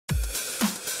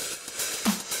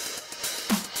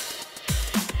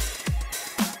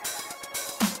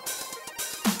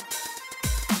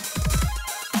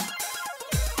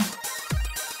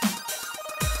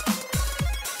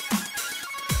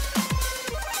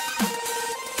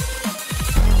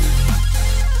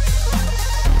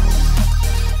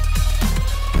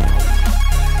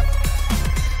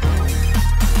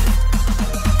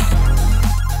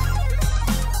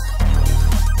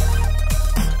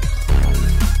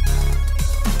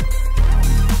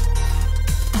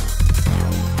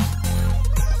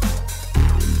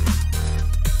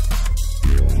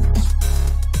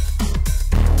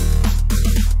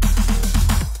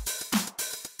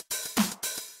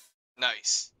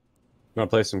Want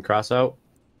to play some Crossout?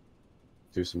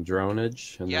 Do some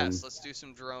dronage, and Yes, then let's do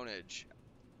some dronage.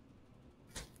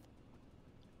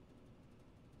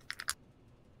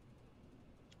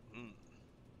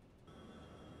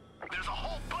 There's a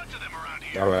whole bunch of them around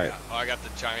here. all right. Oh, I got the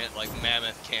giant, like,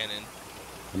 mammoth cannon.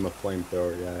 I'm a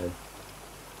flamethrower guy.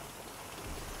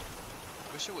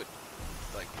 Wish it would,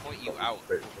 like, point you out.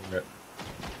 Wait for it.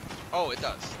 Oh, it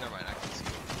does. Never mind, I can see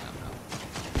it now.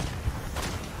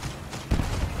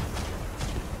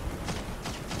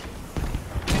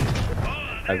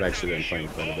 I've actually been playing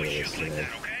quite a bit of this today.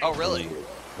 Oh, really?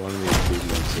 One of the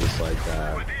achievements is like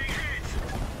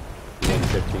you win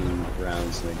 15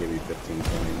 rounds and they give you 15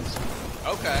 coins.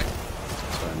 Okay.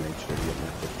 So I make sure to get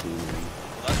my 15 in.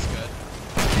 That's good.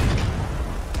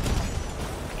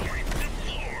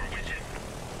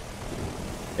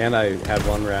 And I had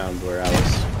one round where I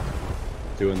was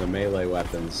doing the melee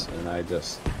weapons and I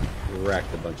just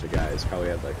wrecked a bunch of guys. Probably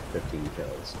had like 15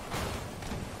 kills.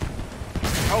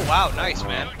 Oh, wow, nice,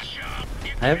 man.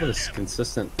 I have this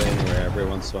consistent thing where every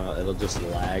once in a while it'll just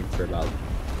lag for about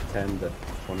 10 to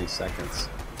 20 seconds.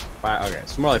 Okay,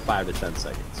 it's more like 5 to 10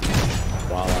 seconds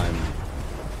while I'm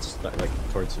like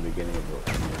towards the beginning of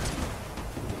the round.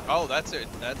 Oh, that's it.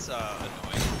 That's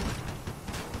annoying.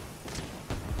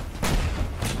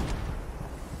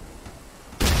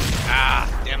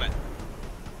 Ah, damn it.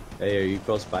 Hey, are you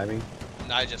close by me?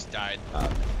 I just died.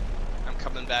 I'm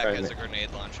coming back as a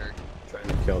grenade launcher. Trying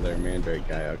to kill their mandrake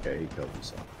guy. Okay, he killed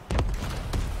himself.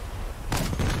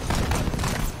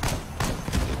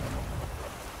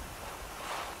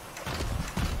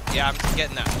 Yeah, I'm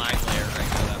getting that mine layer right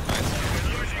now. That mine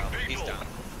layer. He's down.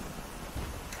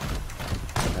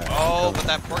 Oh, but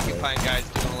that porcupine guy's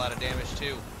doing a lot of damage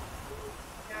too.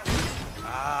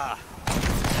 Ah.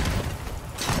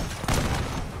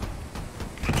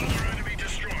 Another enemy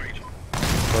destroyed.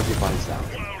 Porcupine's down.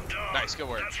 Well done. Nice, good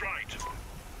work. That's right.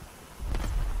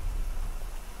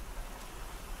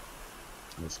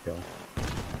 Let's go.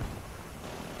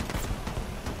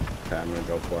 Okay, I'm gonna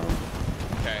go for him.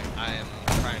 Okay, I am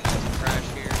trying not to crash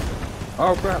here.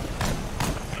 Oh crap!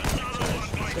 Another one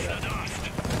bites the dust.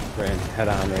 Ran head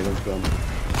on right into him.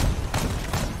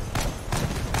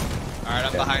 Alright,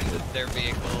 I'm Yeah. behind their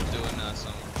vehicle doing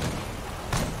some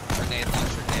grenade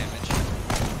launcher damage.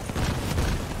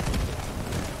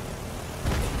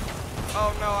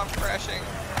 Oh no, I'm crashing.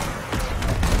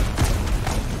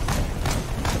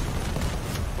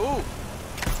 Ooh!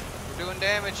 We're doing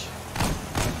damage.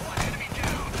 One enemy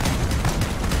down.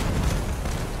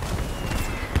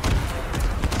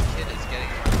 Kid is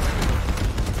getting...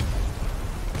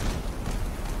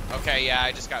 Okay, yeah,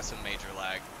 I just got some major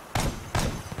lag.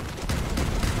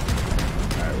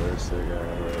 Alright, where's the guy?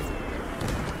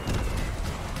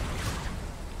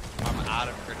 I'm out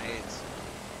of grenades.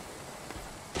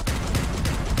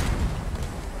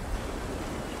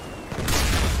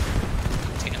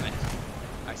 Damn it.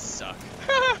 I suck.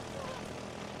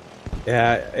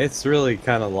 Yeah, it's really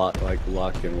kind of like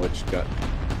luck in which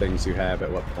things you have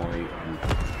at what point, and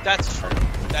That's true.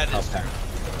 That how is true. packed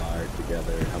people are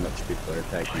together, how much people are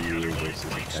attacking you versus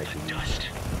attacking you.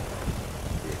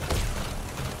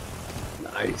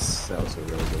 Nice, that was a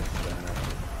really good shot.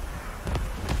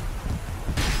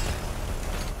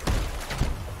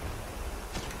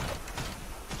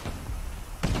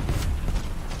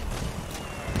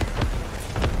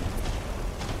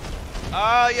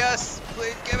 Oh, yes!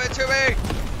 Please give it to me!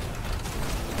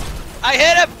 I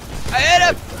hit him! I hit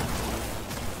him!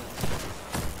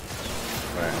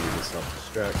 Alright, I need to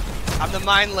self-destruct. I'm the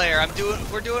mine layer.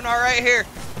 We're doing all right here.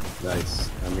 Nice.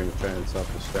 I'm gonna try and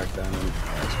self-destruct on him.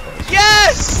 Oh, that's close.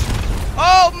 Yes!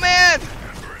 Oh man!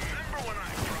 Remember when I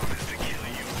promised to kill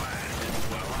you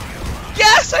last? Well, I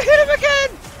Yes! I hit him again!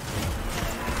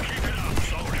 keep it up,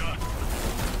 soldier.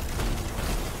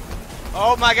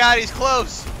 Oh my god, he's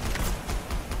close.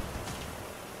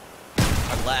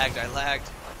 I lagged.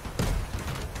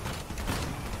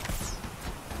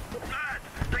 Man,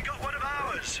 they got one of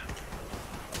ours.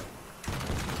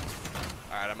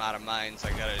 Alright, I'm out of mines. I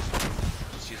gotta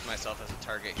just use myself as a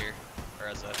target here. Or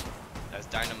as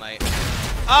dynamite.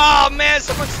 Oh man,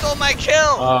 someone stole my kill!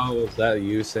 Oh, was that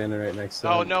you standing right next to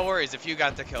him? Oh, no worries. If you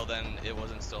got the kill, then it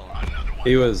wasn't stolen. Another one.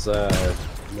 He was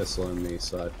missiling me,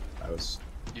 so I was...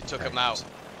 You took him out.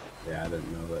 Yeah, I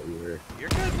didn't know that you were... You're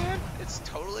good, man. It's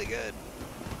totally good.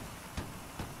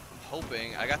 I'm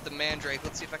hoping. I got the mandrake.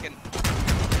 Let's see if I can...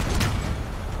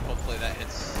 Hopefully that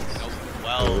hits... Nope.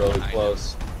 Well, We're really kinda.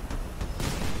 close.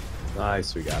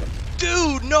 Nice, we got him.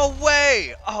 Dude, no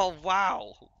way! Oh,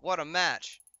 wow. What a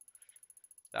match.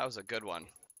 That was a good one.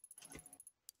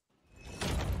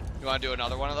 You want to do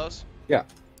another one of those? Yeah.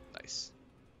 Nice.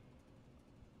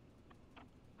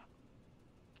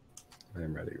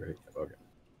 I'm ready, right? Okay.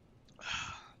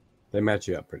 They match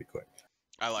you up pretty quick.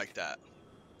 I like that.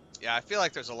 Yeah, I feel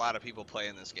like there's a lot of people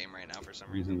playing this game right now for some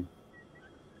reason.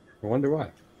 I wonder why.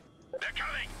 They're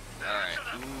coming. Alright.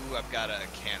 Ooh, I've got a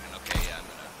cannon. Okay, yeah, I'm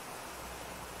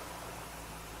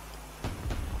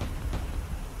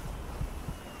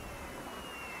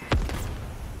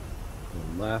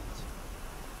One left.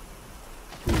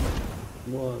 2,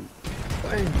 1.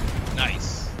 Bang!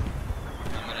 Nice.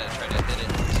 I'm gonna try to hit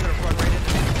it. He's gonna run right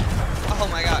into me. Oh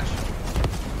my gosh.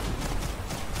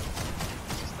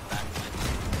 This is the back of my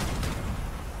mind.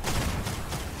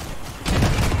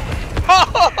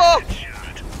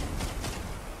 Shot.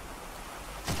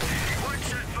 Watch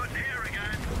that foot here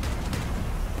again.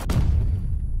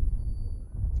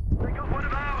 They got one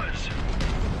of ours.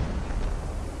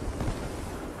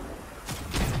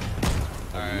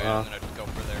 Alright, I'm gonna go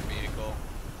for their vehicle.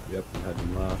 Yep, had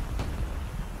them off.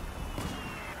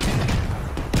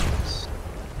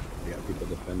 You got people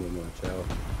defending, watch out.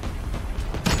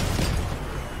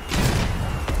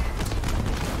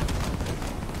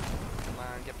 Come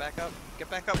on, get back up. Get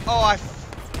back up. Oh,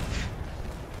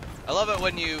 I love it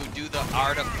when you do the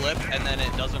R to flip and then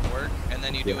it doesn't work, and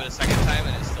then you do it a second time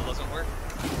and it still doesn't work.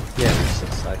 Yeah, it's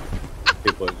just like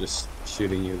people are just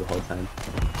shooting you the whole time.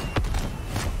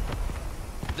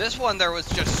 This one, there was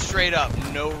just straight up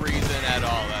no reason at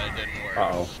all that it didn't work.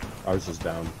 Uh-oh. Ours is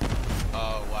down.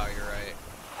 Oh, wow, you're right.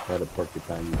 I had a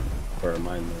porcupine or a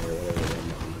mine there or whatever.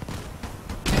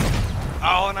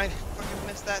 Oh, and I fucking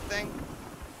missed that thing?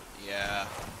 Yeah.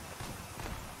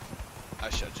 I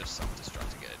should just self-destruct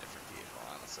to get a different vehicle,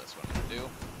 honestly. That's what I'm gonna do.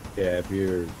 Yeah, if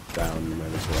you're down, you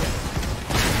might as well.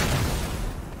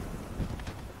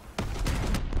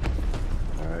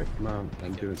 Alright, come on.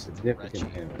 I'm doing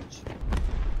significant damage.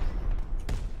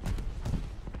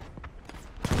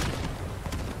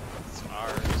 It's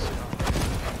ours.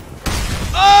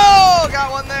 Oh!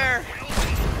 Got one there!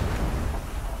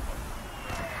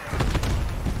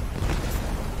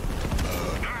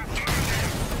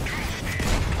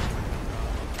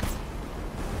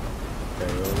 Okay,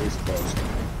 we're always close.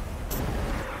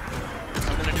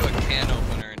 I'm gonna do a can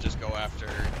opener and just go after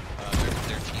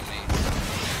their teammates.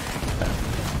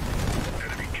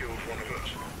 Enemy killed one of us.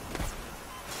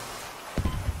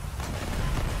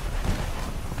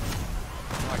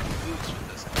 Oh, I can boost with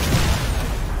this.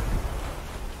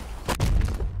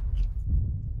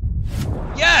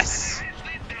 Yes!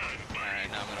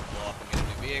 Alright, now I'm gonna blow up and get a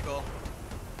new vehicle.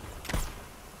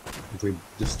 If we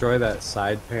destroy that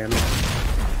side panel,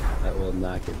 that will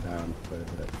knock it down quite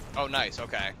a bit. Oh, nice,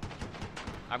 okay.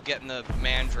 I'm getting the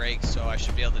mandrake, so I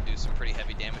should be able to do some pretty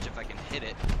heavy damage if I can hit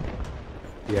it.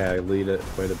 Yeah, I lead it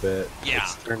quite a bit. Yeah,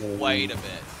 It's turning, quite a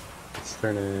bit. It's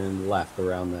turning left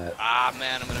around that. Ah,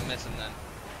 man, I'm gonna miss him then.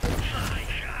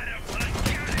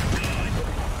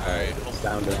 Alright, It's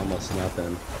down to almost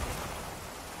nothing.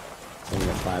 It's only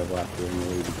got 5 left. We're in the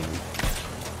lead again.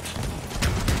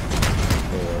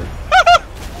 4.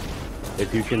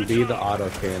 If you can be the auto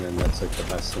cannon, that's like the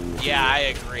best thing to do. yeah, I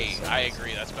agree. I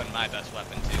agree. That's been my best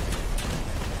weapon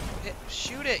too.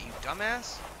 Shoot it, you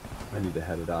dumbass! I need to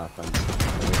head it off. I'm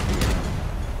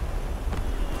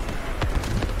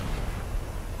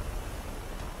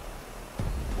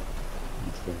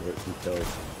just gonna get some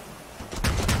kills.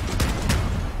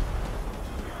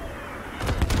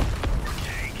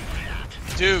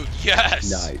 Dude, yes!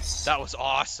 Nice. That was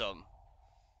awesome.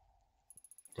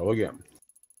 Go again.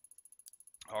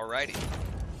 Alrighty.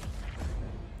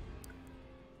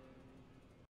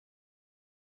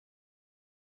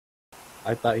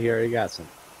 I thought he already got some.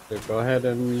 So go ahead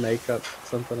and make up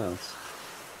something else.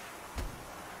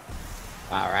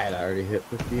 Alright, I already hit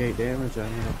 58 damage on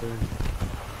you up there.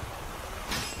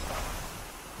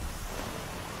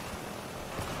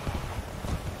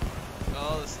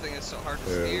 Oh, this thing is so hard to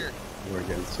Dude, steer. we're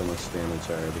getting so much damage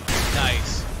already.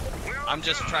 Nice. I'm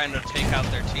just trying to take out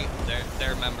their team,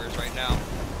 their members right now.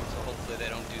 So hopefully they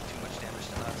don't do too much damage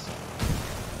to us.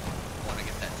 I want to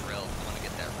get that drill. I want to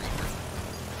get that reaper.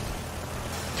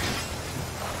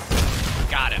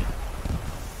 Got him.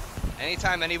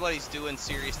 Anytime anybody's doing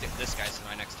serious damage, this guy's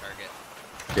my next target.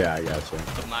 Yeah, I gotcha.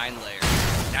 The mine layer.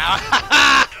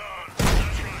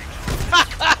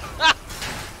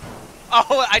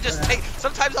 Oh, I just take.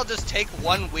 Sometimes I'll just take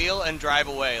one wheel and drive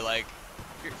away. Like,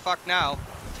 you're fucked now.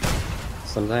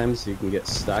 Sometimes you can get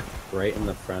stuck right in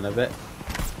the front of it,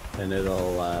 and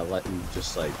it'll let you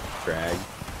just like drag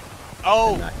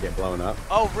Oh. and not get blown up.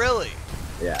 Oh, really?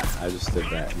 Yeah, I just did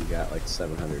that and got like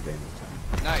 700 damage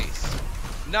on it. Nice.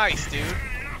 Nice, dude. Yeah,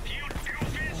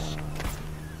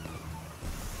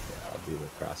 I'll do the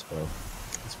crossbow.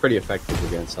 It's pretty effective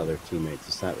against other teammates.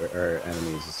 It's not, or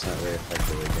enemies. It's not very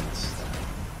effective against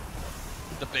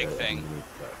The big thing. enemy,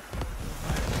 but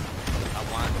I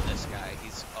want this guy.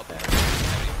 He's up there.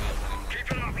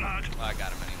 Keep it up, lad. Well, I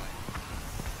got him anyway.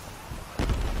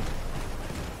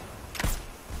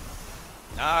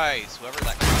 Nice. Whoever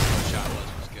that crossbow shot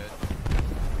was good.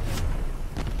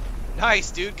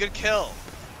 Nice, dude. Good kill.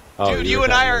 Oh, Dude, you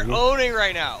and I are me? owning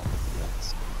right now.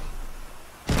 Yes.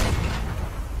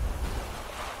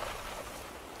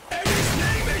 And his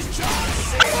name is John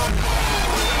C.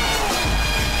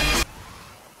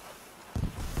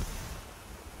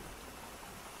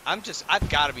 I've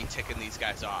got to be ticking these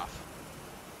guys off.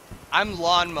 I'm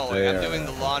lawn mowing. I'm doing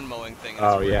the lawn mowing thing.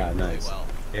 And it's yeah, working nice. really well.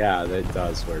 Yeah, that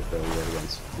does work really good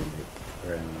against teammates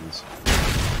or enemies.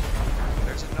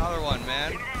 There's another one,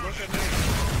 man. Look at me.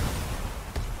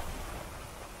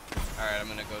 Alright, I'm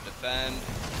gonna go defend.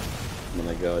 I'm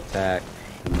gonna go attack,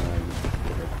 and then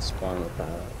we're gonna spawn with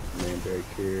that main break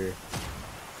here.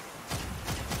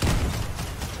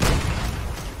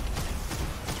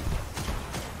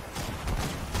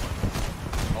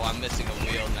 Oh, I'm missing a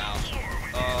wheel now.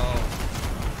 Oh.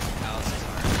 Now this is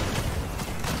hard.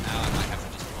 Now I might have to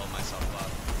just blow myself up.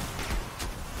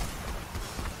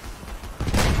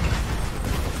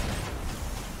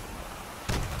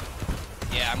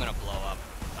 Yeah, I'm gonna blow up.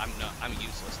 I'm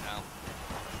useless now.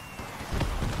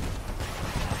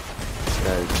 This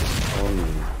guy just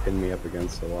only pinned me up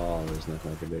against the wall, and there's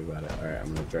nothing I can do about it. Alright,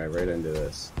 I'm gonna drive right into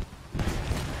this.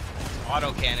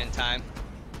 Auto cannon time.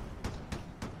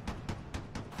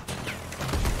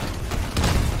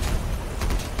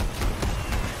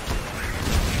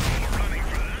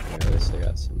 Yeah, at least I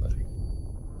got somebody.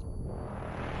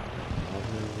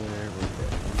 Over there, we're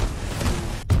good.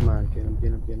 Come on, get him,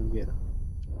 get him, get him, get him.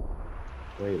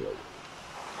 Way low.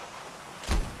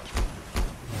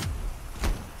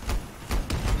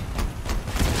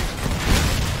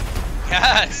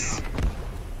 Yes!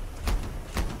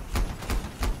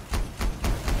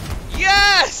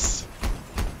 Yes!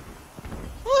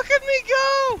 Look at me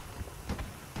go!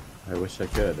 I wish I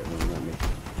could. It wouldn't let me.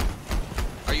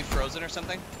 Are you frozen or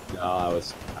something? No, I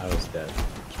was dead.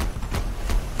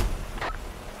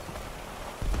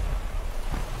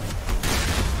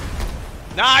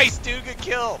 Nice, dude, good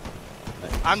kill.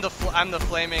 Thanks. I'm the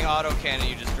flaming auto cannon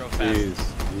you just drove past. Jeez,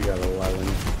 you got 11.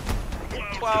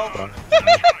 12.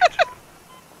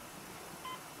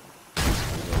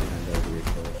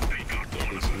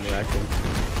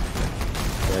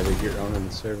 Yeah, dude, you're owning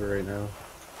the server right now.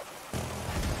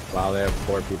 Wow, they have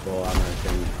 4 people on their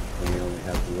thing, and we only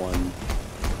have 1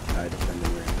 guy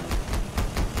defending right now.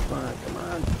 Come on, come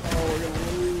on. Oh, we're gonna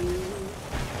lose.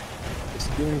 Just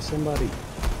give me somebody.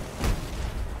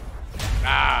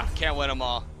 Ah, can't win them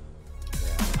all.